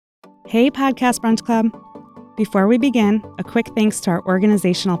Hey, Podcast Brunch Club. Before we begin, a quick thanks to our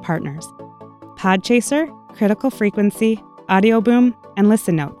organizational partners, Podchaser, Critical Frequency, Audio Boom, and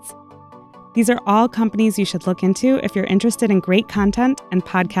Listen Notes. These are all companies you should look into if you're interested in great content and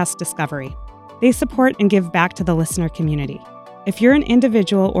podcast discovery. They support and give back to the listener community. If you're an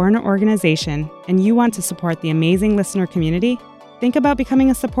individual or an organization and you want to support the amazing listener community, think about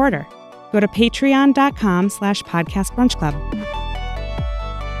becoming a supporter. Go to patreon.com/podcastbrunchclub.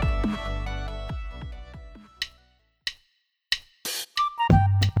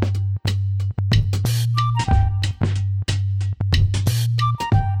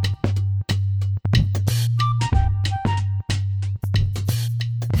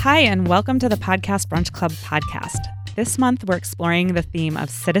 Hi, and welcome to the Podcast Brunch Club podcast. This month, we're exploring the theme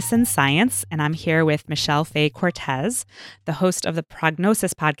of citizen science, and I'm here with Michelle Fay Cortez, the host of the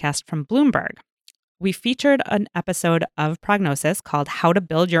Prognosis podcast from Bloomberg. We featured an episode of Prognosis called How to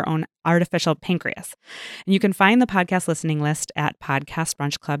Build Your Own Artificial Pancreas. And you can find the podcast listening list at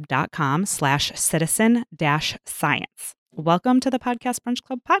podcastbrunchclub.com/citizen-science. Welcome to the Podcast Brunch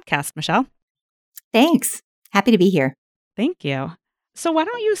Club podcast, Michelle. Thanks. Happy to be here. Thank you. So why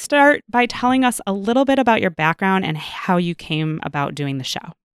don't you start by telling us a little bit about your background and how you came about doing the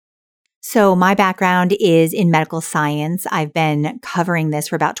show? So my background is in medical science. I've been covering this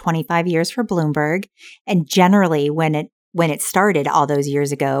for about 25 years for Bloomberg. And generally, when it started all those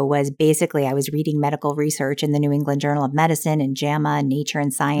years ago was basically I was reading medical research in the New England Journal of Medicine and JAMA and Nature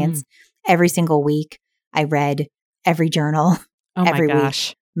and Science. Every single week, I read every journal every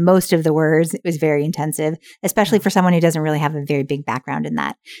week. Most of the words. It was very intensive, especially for someone who doesn't really have a very big background in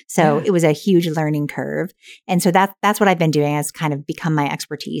that. So it was a huge learning curve. And so that's what I've been doing has kind of become my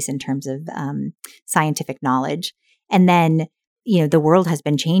expertise in terms of scientific knowledge. And then, the world has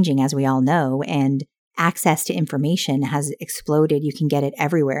been changing, as we all know, and access to information has exploded. You can get it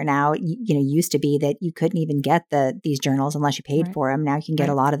everywhere now. Used to be that you couldn't even get these journals unless you paid for them. Now you can get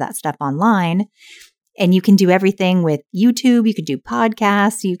a lot of that stuff online. And you can do everything with YouTube. You can do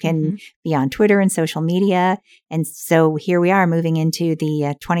podcasts. You can be on Twitter and social media. And so here we are moving into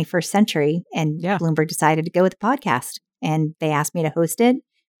the 21st century. And Bloomberg decided to go with the podcast. And they asked me to host it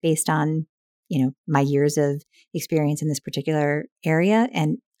based on, my years of experience in this particular area.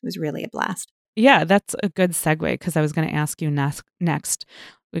 And it was really a blast. Yeah, that's a good segue because I was going to ask you next.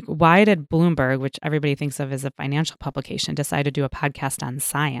 Why did Bloomberg, which everybody thinks of as a financial publication, decide to do a podcast on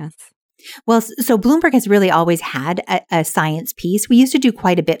science? Well, so Bloomberg has really always had a science piece. We used to do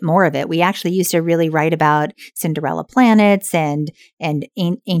quite a bit more of it. We actually used to really write about Cinderella planets and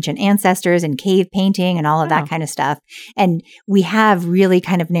ancient ancestors and cave painting and all of that kind of stuff. And we have really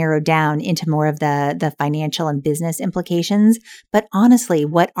kind of narrowed down into more of the financial and business implications. But honestly,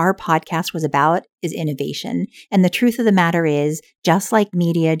 what our podcast was about is innovation. And the truth of the matter is, just like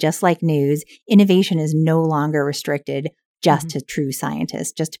media, just like news, innovation is no longer restricted just to true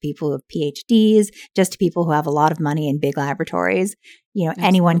scientists, just to people who have PhDs, just to people who have a lot of money in big laboratories.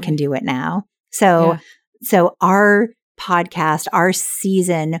 Anyone can do it now. So our podcast, our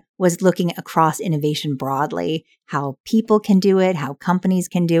season was looking across innovation broadly, how people can do it, how companies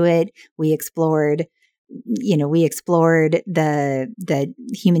can do it. We explored the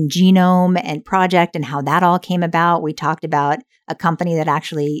human genome and project and how that all came about. We talked about a company that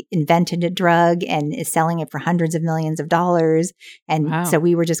actually invented a drug and is selling it for hundreds of millions of dollars. And so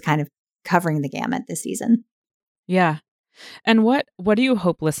we were just kind of covering the gamut this season. Yeah. And what do you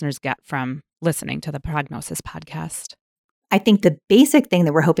hope listeners get from listening to the Prognosis podcast? I think the basic thing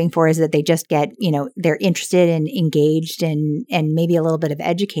that we're hoping for is that they just get, they're interested and engaged and maybe a little bit of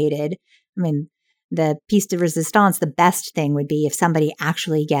educated. I mean, the piece de resistance, the best thing would be if somebody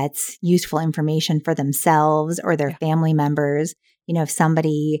actually gets useful information for themselves or their family members. If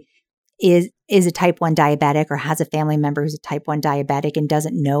somebody is a type 1 diabetic or has a family member who's a type 1 diabetic and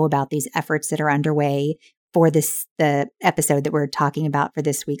doesn't know about these efforts that are underway for the episode that we're talking about for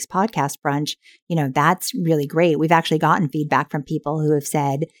this week's podcast brunch, that's really great. We've actually gotten feedback from people who have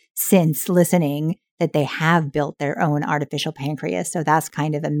said since listening that they have built their own artificial pancreas. So that's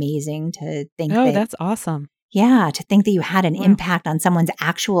kind of amazing to think. Oh, that's awesome. Yeah, to think that you had an impact on someone's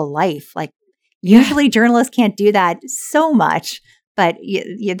actual life. Like usually journalists can't do that so much, but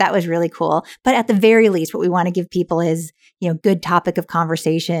that was really cool. But at the very least, what we want to give people is, good topic of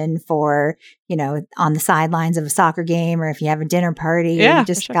conversation for, on the sidelines of a soccer game, or if you have a dinner party, you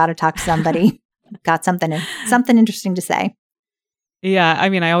just got to talk to somebody, got something interesting to say. Yeah. I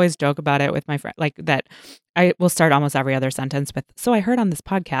mean, I always joke about it with my friend, like that I will start almost every other sentence with, so I heard on this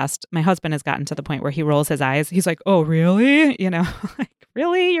podcast. My husband has gotten to the point where he rolls his eyes. He's like, oh, really? Like,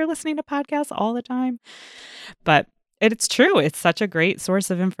 really? You're listening to podcasts all the time? But it's true. It's such a great source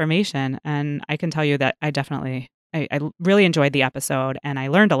of information. And I can tell you that I really enjoyed the episode and I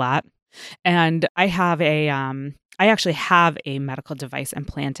learned a lot. And I actually have a medical device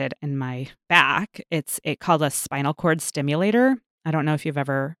implanted in my back. It's called a spinal cord stimulator. I don't know if you've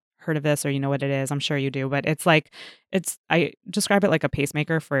ever heard of this or you know what it is. I'm sure you do, but I describe it like a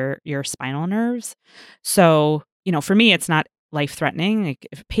pacemaker for your spinal nerves. So, for me, it's not life threatening. Like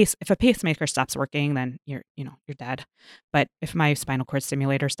if a pacemaker stops working, then you're dead. But if my spinal cord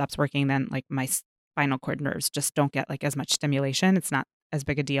stimulator stops working, then like my spinal cord nerves just don't get like as much stimulation. It's not as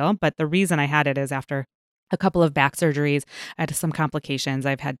big a deal. But the reason I had it is after a couple of back surgeries, I had some complications.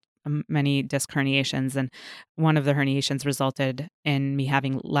 I've had many disc herniations, and one of the herniations resulted in me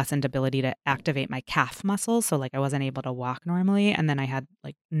having lessened ability to activate my calf muscles. So like I wasn't able to walk normally. And then I had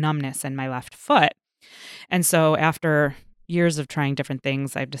like numbness in my left foot. And so after years of trying different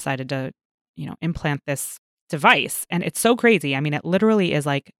things, I've decided to, implant this device. And it's so crazy. I mean, it literally is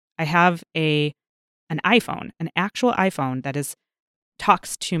like I have an iPhone, an actual iPhone that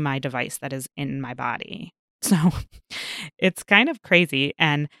talks to my device that is in my body. So it's kind of crazy.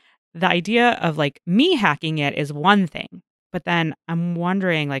 And the idea of like me hacking it is one thing. But then I'm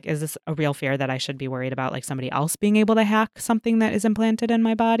wondering, like, is this a real fear that I should be worried about, like somebody else being able to hack something that is implanted in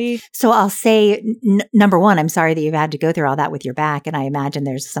my body? So I'll say, number one, I'm sorry that you've had to go through all that with your back. And I imagine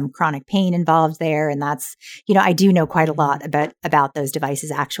there's some chronic pain involved there. And that's, I do know quite a lot about those devices,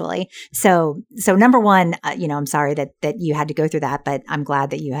 actually. So number one, I'm sorry that you had to go through that, but I'm glad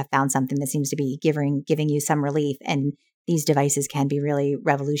that you have found something that seems to be giving you some relief. And these devices can be really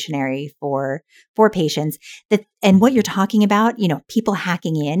revolutionary for patients. And what you're talking about, people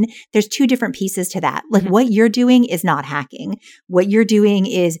hacking in, there's two different pieces to that. Like what you're doing is not hacking. What you're doing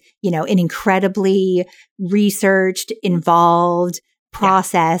is, an incredibly researched, involved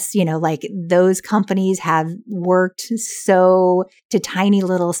process. Like those companies have worked so to tiny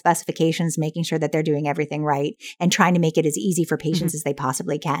little specifications, making sure that they're doing everything right and trying to make it as easy for patients as they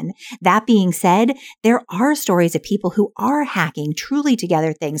possibly can. That being said, there are stories of people who are hacking truly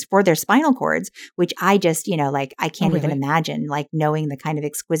together things for their spinal cords, which I just, I can't even imagine, like knowing the kind of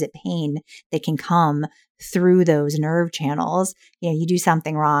exquisite pain that can come through those nerve channels. You do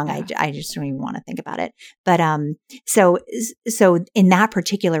something wrong. Yeah. I just don't even want to think about it. But so in that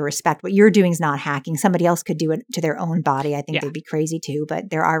particular respect, what you're doing is not hacking. Somebody else could do it to their own body. I think they'd be crazy too,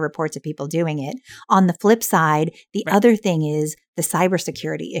 but there are reports of people doing it. On the flip side, the other thing is the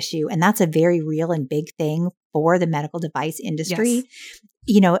cybersecurity issue. And that's a very real and big thing for the medical device industry.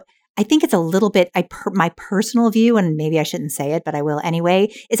 Yes. I think it's a little bit, my personal view, and maybe I shouldn't say it, but I will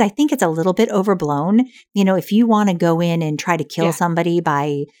anyway, is I think it's a little bit overblown. If you want to go in and try to kill somebody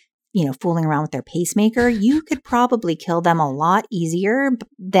by, fooling around with their pacemaker, you could probably kill them a lot easier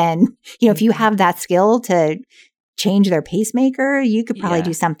than, if you have that skill to change their pacemaker, you could probably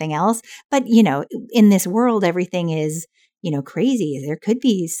do something else. But, in this world, everything is, crazy. There could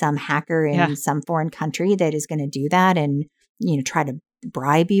be some hacker in some foreign country that is going to do that and, try to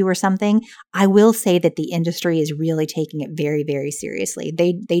bribe you or something. I will say that the industry is really taking it very, very seriously.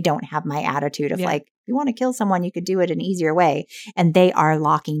 They don't have my attitude of like, if you want to kill someone, you could do it an easier way. And they are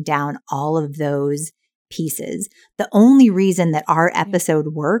locking down all of those pieces. The only reason that our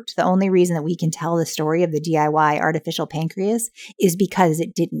episode worked, the only reason that we can tell the story of the DIY artificial pancreas is because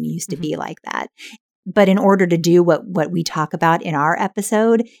it didn't used to be like that. But in order to do what we talk about in our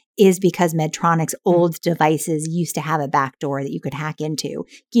episode is because Medtronic's old devices used to have a back door that you could hack into.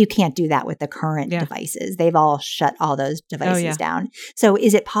 You can't do that with the current devices. They've all shut all those devices down. So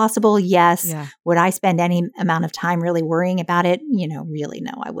is it possible? Yes. Yeah. Would I spend any amount of time really worrying about it? Really,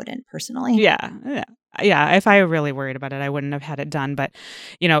 no, I wouldn't personally. Yeah. If I were really worried about it, I wouldn't have had it done. But,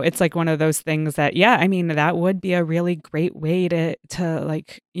 it's like one of those things that, that would be a really great way to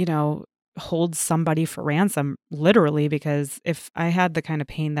like, hold somebody for ransom, literally, because if I had the kind of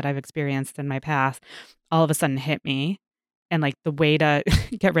pain that I've experienced in my past all of a sudden hit me, and like the way to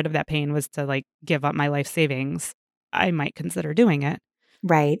get rid of that pain was to like give up my life savings, I might consider doing it.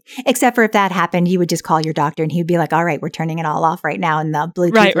 Right. Except for if that happened, you would just call your doctor and he'd be like, all right, we're turning it all off right now. And the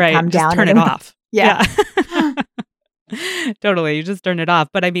Bluetooth would come down. Turn it off. Yeah. Totally. You just turn it off.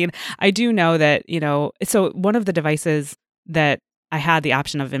 But I mean, I do know that, so one of the devices that I had the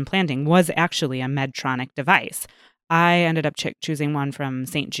option of implanting was actually a Medtronic device. I ended up choosing one from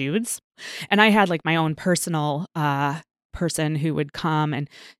St. Jude's, and I had like my own personal person who would come and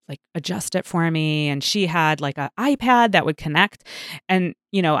like adjust it for me. And she had like an iPad that would connect. And,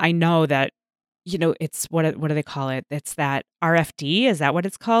 I know that, it's what do they call it? It's that RFD. Is that what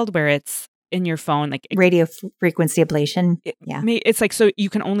it's called? Where it's in your phone, like radio frequency ablation. Yeah. It's like, so you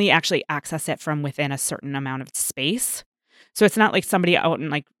can only actually access it from within a certain amount of space. So it's not like somebody out in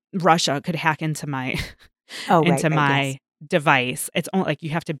like Russia could hack into my Yes. device. It's only like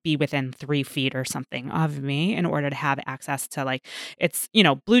you have to be within 3 feet or something of me in order to have access to, like, it's,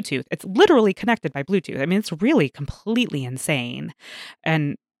 Bluetooth. It's literally connected by Bluetooth. I mean, it's really completely insane.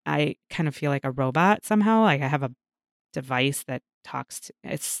 And I kind of feel like a robot somehow. Like I have a device that talks to,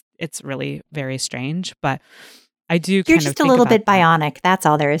 it's really very strange, but I do You're kind of just a think little about bit that. bionic. That's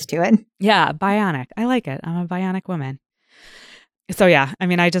all there is to it. Yeah, bionic. I like it. I'm a bionic woman. So yeah, I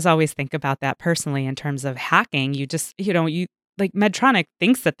mean, I just always think about that personally in terms of hacking. You just, you like Medtronic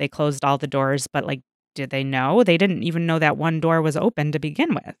thinks that they closed all the doors, but like, did they know? They didn't even know that one door was open to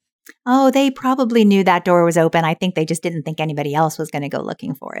begin with. Oh, they probably knew that door was open. I think they just didn't think anybody else was going to go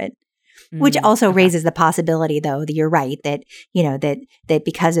looking for it. Which also Okay. raises the possibility, though, that you're right, that, that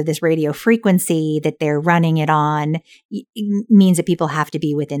because of this radio frequency that they're running it on means that people have to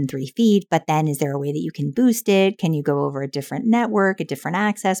be within 3 feet. But then is there a way that you can boost it? Can you go over a different network, a different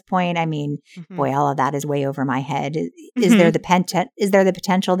access point? I mean, boy, all of that is way over my head. Is there the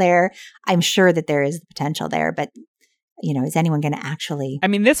potential there? I'm sure that there is the potential there, but is anyone going to actually? I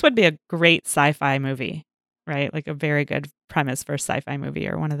mean, this would be a great sci-fi movie, right? Like a very good premise for a sci-fi movie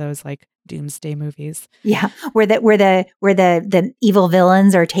or one of those like doomsday movies. Yeah, where the evil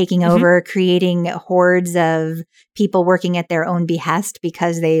villains are taking over, creating hordes of people working at their own behest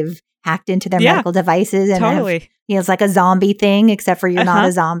because they've hacked into their medical devices, and totally. It's like a zombie thing, except for you're not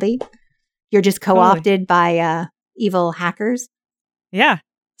a zombie. You're just co-opted by evil hackers. Yeah.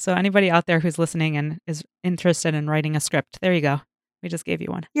 So anybody out there who's listening and is interested in writing a script, there you go. We just gave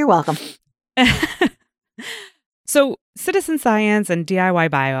you one. You're welcome. So citizen science and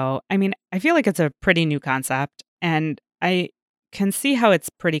DIY bio, I mean, I feel like it's a pretty new concept, and I can see how it's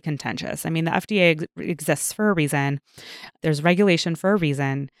pretty contentious. I mean, the FDA exists for a reason. There's regulation for a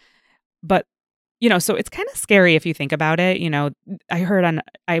reason. But, so it's kind of scary if you think about it.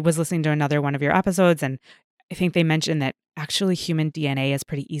 I was listening to another one of your episodes, and I think they mentioned that actually human DNA is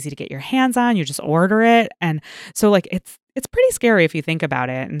pretty easy to get your hands on. You just order it. And so like, it's pretty scary if you think about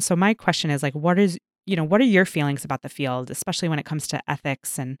it. And so my question is like, what are your feelings about the field, especially when it comes to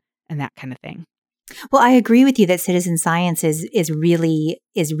ethics and that kind of thing? Well, I agree with you that citizen science is really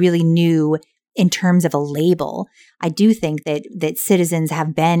new in terms of a label. I do think that citizens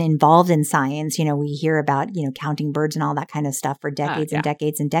have been involved in science. We hear about, counting birds and all that kind of stuff for decades and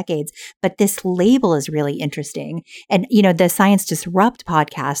decades and decades. But this label is really interesting. And, the Science Disrupt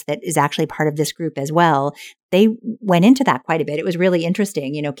podcast that is actually part of this group as well, they went into that quite a bit. It was really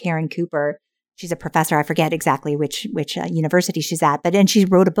interesting. Karen Cooper, she's a professor. I forget exactly which university she's at, and she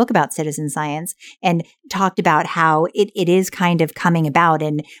wrote a book about citizen science and talked about how it is kind of coming about,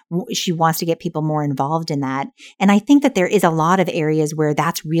 and she wants to get people more involved in that. And I think that there is a lot of areas where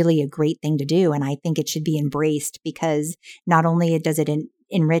that's really a great thing to do, and I think it should be embraced because not only does it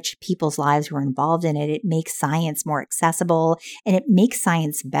enrich people's lives who are involved in it, it makes science more accessible and it makes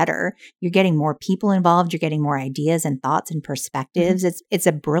science better. You're getting more people involved. You're getting more ideas and thoughts and perspectives. It's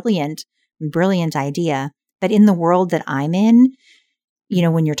a brilliant idea. But in the world that I'm in,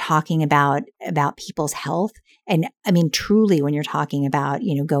 when you're talking about people's health, and I mean, truly when you're talking about,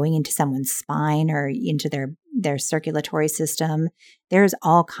 going into someone's spine or into their circulatory system, there's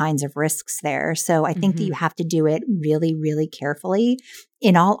all kinds of risks there. So I think that you have to do it really, really carefully.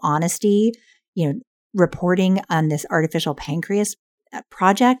 In all honesty, reporting on this artificial pancreas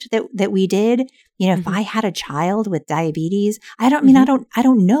project that we did, if I had a child with diabetes, I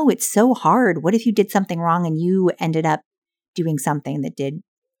don't know. It's so hard. What if you did something wrong and you ended up doing something that did,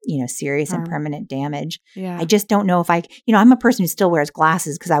 serious and permanent damage? Yeah. I just don't know if I'm a person who still wears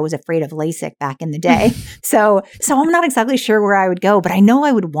glasses because I was afraid of LASIK back in the day. so I'm not exactly sure where I would go, but I know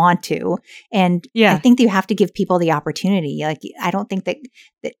I would want to. And I think that you have to give people the opportunity. Like, I don't think that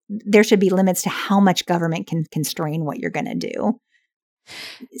there should be limits to how much government can constrain what you're going to do.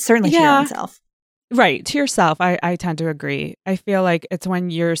 Certainly to your own self. Right. To yourself. I tend to agree. I feel like it's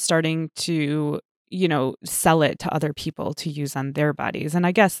when you're starting to, sell it to other people to use on their bodies. And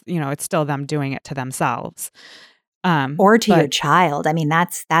I guess, it's still them doing it to themselves. Or to your child. I mean,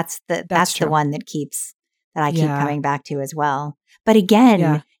 that's the one that I keep coming back to as well. But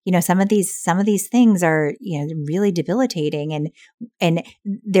again, some of these things are, really debilitating. And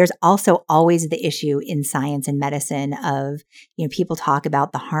there's also always the issue in science and medicine of, people talk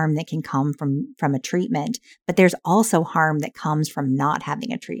about the harm that can come from a treatment, but there's also harm that comes from not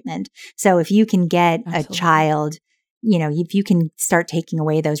having a treatment. So if you can get a child if you can start taking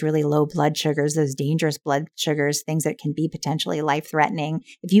away those really low blood sugars, those dangerous blood sugars, things that can be potentially life-threatening,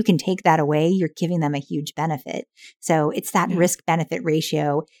 if you can take that away, you're giving them a huge benefit. So it's that risk-benefit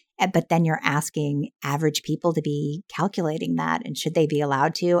ratio, but then you're asking average people to be calculating that. And should they be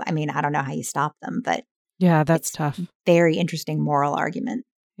allowed to? I mean, I don't know how you stop them, but yeah, that's tough. Very interesting moral argument.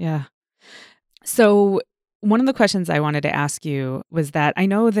 Yeah. So one of the questions I wanted to ask you was that I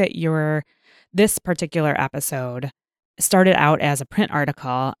know that this particular episode started out as a print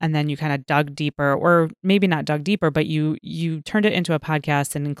article, and then you kind of dug deeper, or maybe not dug deeper, but you turned it into a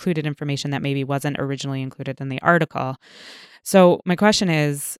podcast and included information that maybe wasn't originally included in the article. So my question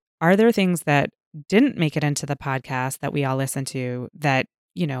is, are there things that didn't make it into the podcast that we all listen to that,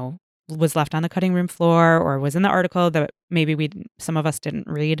 was left on the cutting room floor or was in the article that maybe some of us didn't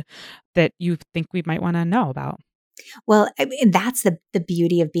read that you think we might want to know about? Well, I mean, that's the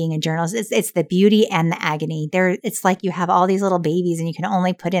beauty of being a journalist. It's the beauty and the agony. It's like you have all these little babies and you can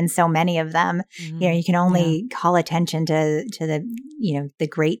only put in so many of them. Mm-hmm. You can only call attention to the, the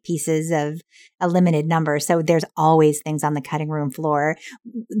great pieces of a limited number. So there's always things on the cutting room floor.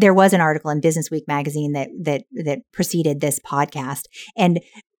 There was an article in Business Week magazine that preceded this podcast. And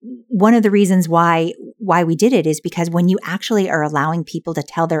one of the reasons why we did it is because when you actually are allowing people to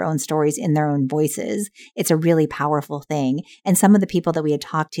tell their own stories in their own voices, it's a really powerful thing. And some of the people that we had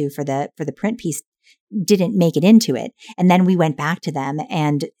talked to for the print piece didn't make it into it. And then we went back to them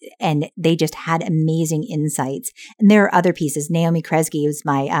and they just had amazing insights. And there are other pieces. Naomi Kresge was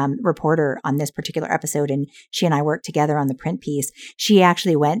my reporter on this particular episode, and she and I worked together on the print piece. She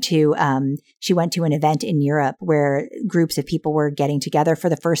actually went to an event in Europe where groups of people were getting together for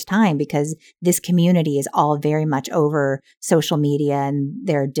the first time, because this community is all very much over social media and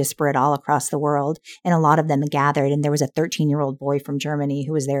they're disparate all across the world. And a lot of them gathered, and there was a 13-year-old boy from Germany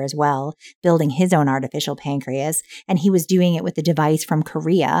who was there as well, building his own artificial pancreas. And he was doing it with a device from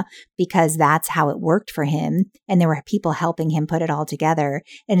Korea because that's how it worked for him. And there were people helping him put it all together.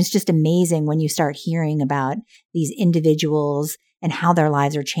 And it's just amazing when you start hearing about these individuals and how their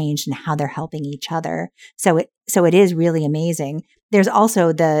lives are changed and how they're helping each other. So it is really amazing. There's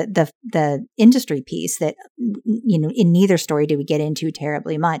also the industry piece that, in neither story do we get into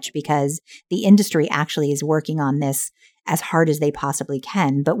terribly much, because the industry actually is working on this as hard as they possibly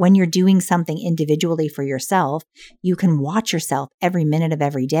can. But when you're doing something individually for yourself, you can watch yourself every minute of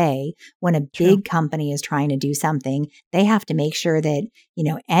every day. When a big company is trying to do something, they have to make sure that,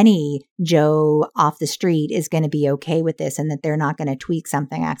 any Joe off the street is going to be okay with this, and that they're not going to tweak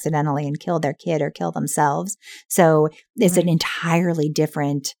something accidentally and kill their kid or kill themselves. So it's an entirely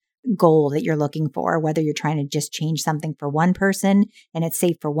different goal that you're looking for, whether you're trying to just change something for one person and it's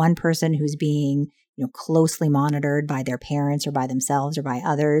safe for one person who's being closely monitored by their parents or by themselves or by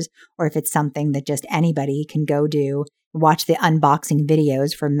others, or if it's something that just anybody can go do, watch the unboxing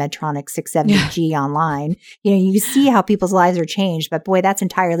videos from Medtronic 670G online. You see how people's lives are changed, but boy, that's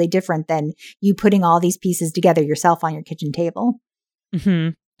entirely different than you putting all these pieces together yourself on your kitchen table.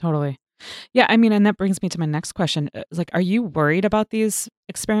 Mm-hmm. Totally. Yeah, I mean, and that brings me to my next question. Are you worried about these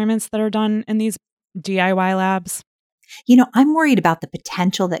experiments that are done in these DIY labs? I'm worried about the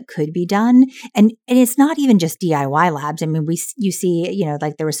potential that could be done. And it's not even just DIY labs. I mean, you see,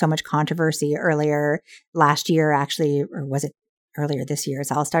 there was so much controversy earlier last year, actually, or was it earlier this year?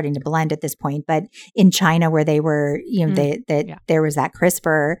 It's all starting to blend at this point. But in China, where they were, there was that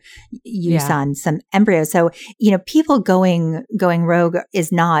CRISPR use on some embryos. So, people going rogue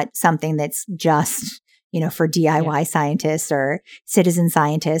is not something that's just for DIY scientists or citizen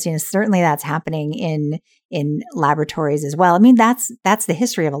scientists. Certainly that's happening in laboratories as well. I mean, that's the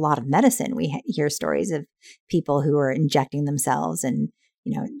history of a lot of medicine. We hear stories of people who are injecting themselves, and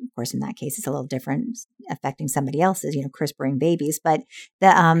of course, in that case, it's a little different, affecting somebody else's, CRISPRing babies. But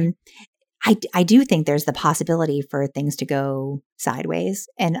I do think there's the possibility for things to go sideways,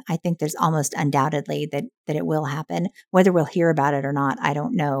 and I think there's almost undoubtedly that it will happen. Whether we'll hear about it or not, I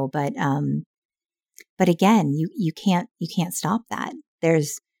don't know. But again, you can't stop that.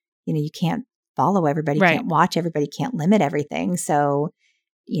 There's, you can't follow everybody, can't watch everybody, can't limit everything. So,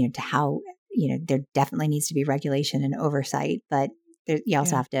 there definitely needs to be regulation and oversight, but you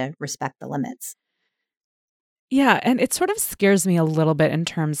also have to respect the limits. Yeah. And it sort of scares me a little bit in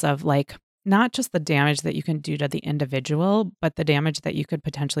terms of not just the damage that you can do to the individual, but the damage that you could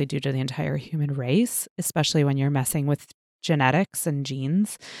potentially do to the entire human race, especially when you're messing with genetics and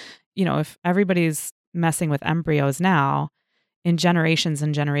genes. If everybody's messing with embryos now, in generations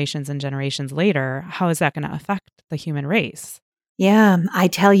and generations and generations later, how is that going to affect the human race? Yeah, I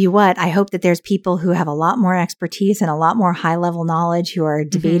tell you what, I hope that there's people who have a lot more expertise and a lot more high-level knowledge who are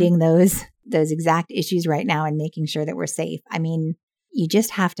debating those exact issues right now and making sure that we're safe. I mean, you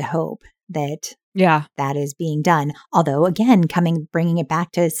just have to hope that that is being done. Although, again, bringing it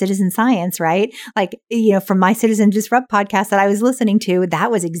back to citizen science, right? Like, from my Citizen Disrupt podcast that I was listening to,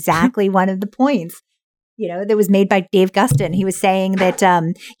 that was exactly one of the points, that was made by Dave Gustin. He was saying that,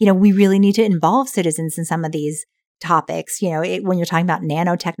 we really need to involve citizens in some of these topics. When you're talking about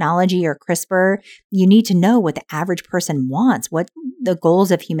nanotechnology or CRISPR, you need to know what the average person wants, what the goals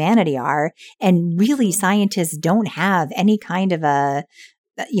of humanity are. And really, scientists don't have any kind of a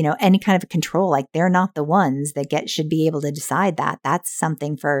control. Like, they're not the ones that should be able to decide that. That's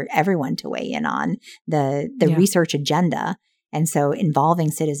something for everyone to weigh in on, the research agenda. And so involving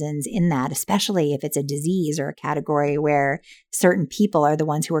citizens in that, especially if it's a disease or a category where certain people are the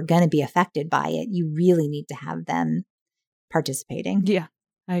ones who are going to be affected by it, you really need to have them participating. Yeah,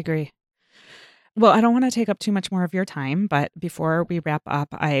 I agree. Well, I don't want to take up too much more of your time, but before we wrap up,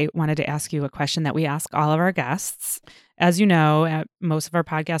 I wanted to ask you a question that we ask all of our guests. As you know, at most of our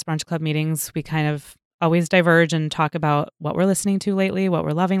podcast Brunch Club meetings, we kind of always diverge and talk about what we're listening to lately, what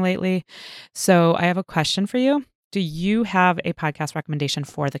we're loving lately. So I have a question for you. Do you have a podcast recommendation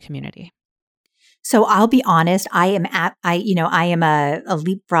for the community? So I'll be honest, I am a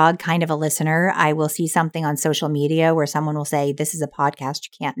leapfrog kind of a listener. I will see something on social media where someone will say, this is a podcast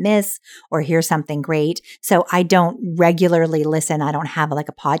you can't miss, or here's something great. So I don't regularly listen. I don't have like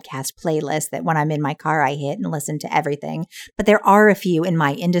a podcast playlist that when I'm in my car, I hit and listen to everything. But there are a few in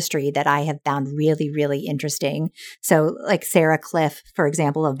my industry that I have found really, really interesting. So like Sarah Cliff, for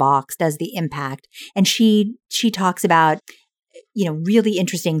example, of Vox, does The Impact. And she talks about really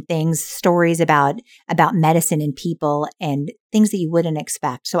interesting things, stories about medicine and people and things that you wouldn't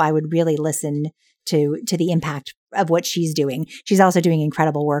expect. So I would really listen to the impact of what she's doing. She's also doing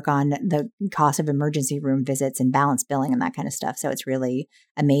incredible work on the cost of emergency room visits and balance billing and that kind of stuff. So it's really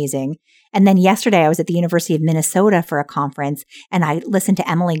amazing. And then yesterday I was at the University of Minnesota for a conference and I listened to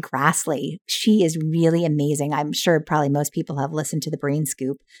Emily Grassley. She is really amazing. I'm sure probably most people have listened to The Brain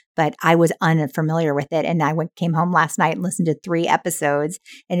Scoop, but I was unfamiliar with it. And I came home last night and listened to 3 episodes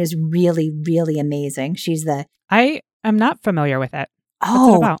and it was really, really amazing. I am not familiar with it.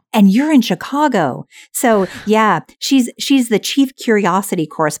 Oh, and you're in Chicago. So yeah, she's the chief curiosity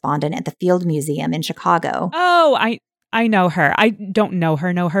correspondent at the Field Museum in Chicago. Oh, I know her. I don't know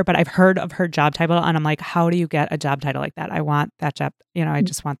her, but I've heard of her job title and I'm like, how do you get a job title like that? I want that job. I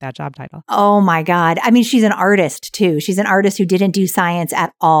just want that job title. Oh my God. I mean, she's an artist too. She's an artist who didn't do science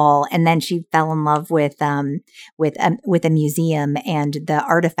at all. And then she fell in love with a museum and the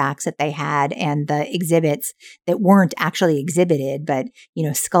artifacts that they had and the exhibits that weren't actually exhibited, but,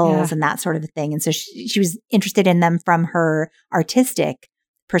 skulls and that sort of a thing. And so she was interested in them from her artistic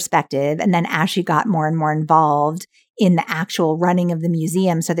perspective. And then as she got more and more involved in the actual running of the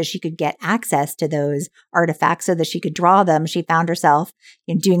museum so that she could get access to those artifacts so that she could draw them, she found herself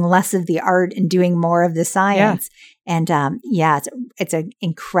doing less of the art and doing more of the science. Yeah. And it's an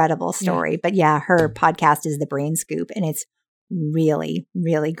incredible story. Yeah. But her podcast is The Brain Scoop and it's really,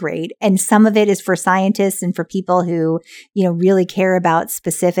 really great. And some of it is for scientists and for people who, really care about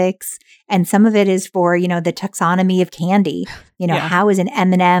specifics. And some of it is for, the taxonomy of candy. How is an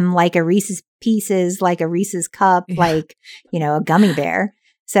M&M like a Reese's Pieces, like a Reese's Cup, like, a gummy bear.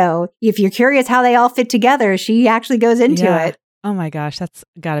 So if you're curious how they all fit together, she actually goes into it. Oh my gosh, that's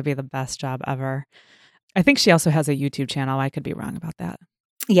got to be the best job ever. I think she also has a YouTube channel. I could be wrong about that.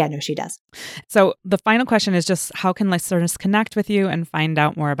 Yeah, no, she does. So the final question is just how can listeners connect with you and find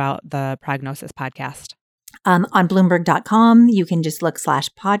out more about the Prognosis podcast? On Bloomberg.com, you can just look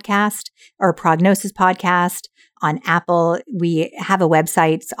 /podcast or Prognosis podcast. On Apple, we have a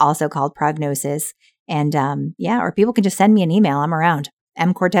website. It's also called Prognosis. And or people can just send me an email. I'm around.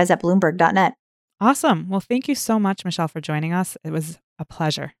 mcortez@bloomberg.net. Awesome. Well, thank you so much, Michelle, for joining us. It was a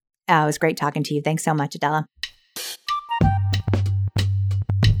pleasure. Oh, it was great talking to you. Thanks so much, Adela.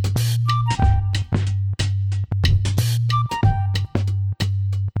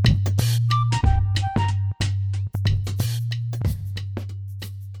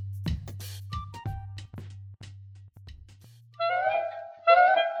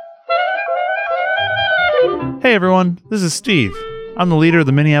 Hey everyone, this is Steve. I'm the leader of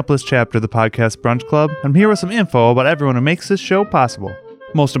the Minneapolis chapter of the podcast Brunch Club. I'm here with some info about everyone who makes this show possible.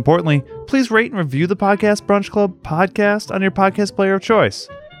 Most importantly, please rate and review the podcast Brunch Club podcast on your podcast player of choice.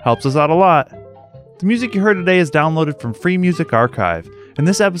 Helps us out a lot. The music you heard today is downloaded from Free Music Archive, and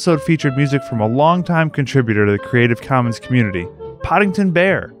this episode featured music from a longtime contributor to the Creative Commons community, Poddington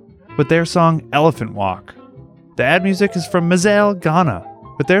Bear, with their song Elephant Walk. The ad music is from Mazel Ghana,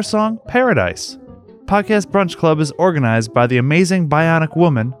 with their song Paradise. Podcast Brunch Club is organized by the amazing Bionic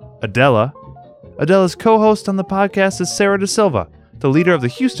Woman, Adela. Adela's co-host on the podcast is Sarah Da Silva, the leader of the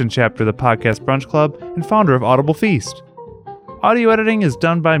Houston chapter of the Podcast Brunch Club and founder of Audible Feast. Audio editing is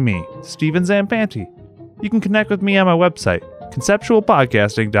done by me, Steven Zampanti. You can connect with me on my website,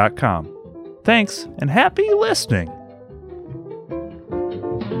 conceptualpodcasting.com. Thanks, and happy listening!